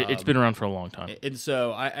 It's been around for a long time. And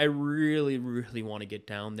so I really, really want to get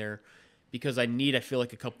down there because I feel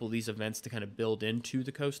like a couple of these events to kind of build into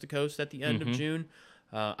the coast to coast at the end of June.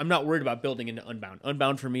 I'm not worried about building into Unbound.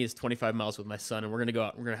 Unbound for me is 25 miles with my son, and we're going to go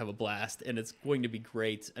out and we're going to have a blast, and it's going to be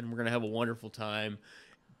great, and we're going to have a wonderful time.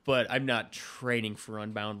 But I'm not training for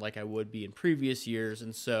Unbound like I would be in previous years,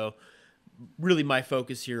 and so really my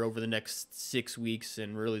focus here over the next 6 weeks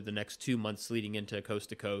and really the next 2 months leading into coast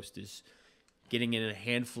to coast is getting in a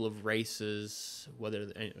handful of races, whether,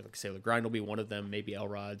 like I say, the grind will be one of them, maybe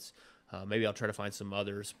L-Rods, maybe I'll try to find some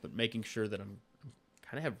others, but making sure that I'm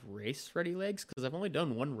kind of have race-ready legs because I've only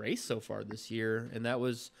done one race so far this year, and that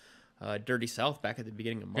was Dirty South back at the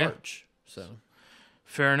beginning of March. So,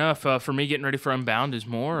 fair enough. For me, getting ready for Unbound is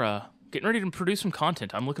more getting ready to produce some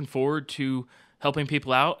content. I'm looking forward to helping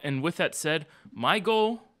people out. And with that said, my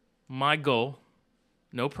goal,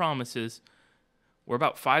 no promises, we're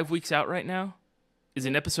about 5 weeks out right now, is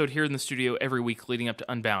an episode here in the studio every week leading up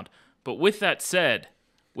to Unbound. But with that said,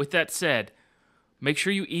 make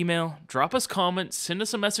sure you email, drop us comments, send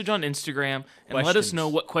us a message on Instagram, and let us know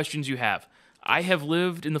what questions you have. I have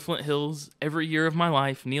lived in the Flint Hills every year of my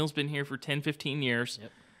life. Neil's been here for 10, 15 years.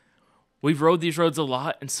 Yep. We've rode these roads a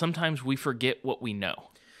lot, and sometimes we forget what we know.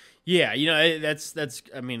 Yeah, that's.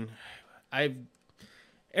 I mean, I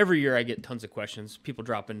every year I get tons of questions. People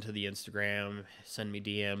drop into the Instagram, send me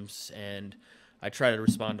DMs, and I try to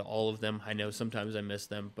respond to all of them. I know sometimes I miss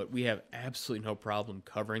them, but we have absolutely no problem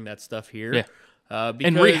covering that stuff here. Yeah. Because,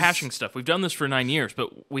 and rehashing stuff. We've done this for 9 years,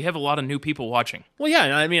 but we have a lot of new people watching. Well,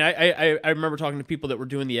 yeah, I mean, I remember talking to people that were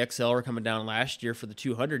doing the XL or coming down last year for the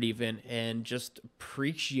 200 even, and just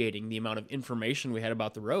appreciating the amount of information we had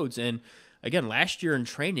about the roads. And again, last year in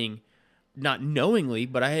training, not knowingly,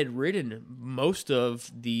 but I had ridden most of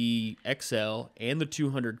the XL and the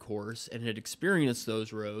 200 course and had experienced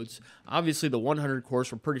those roads. Obviously, the 100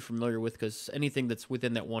 course we're pretty familiar with because anything that's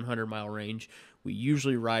within that 100-mile range, we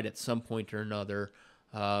usually ride at some point or another.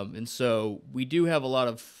 And so we do have a lot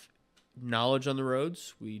of knowledge on the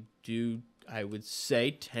roads. We do, I would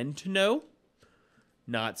say, tend to know.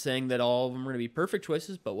 Not saying that all of them are going to be perfect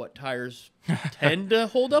choices, but what tires tend to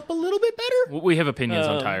hold up a little bit better. We have opinions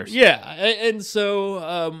on tires. Yeah, and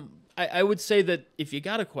so I would say that if you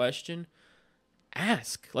got a question,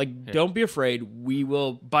 ask. Don't be afraid. We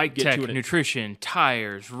will Bike get tech, to it. nutrition,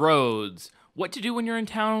 tires, roads, what to do when you're in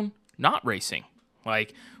town not racing. We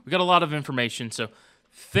got a lot of information, so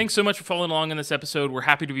thanks so much for following along in this episode. We're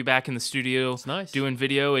happy to be back in the studio. It's nice. Doing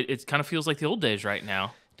video. It kind of feels like the old days right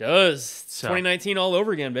now. Does. It's 2019 all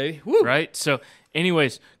over again, baby. Woo. Right? So,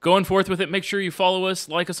 anyways, going forth with it, make sure you follow us,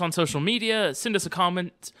 like us on social media, send us a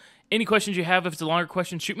comment. Any questions you have, if it's a longer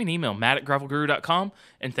question, shoot me an email, matt@gravelguru.com,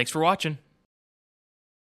 and thanks for watching.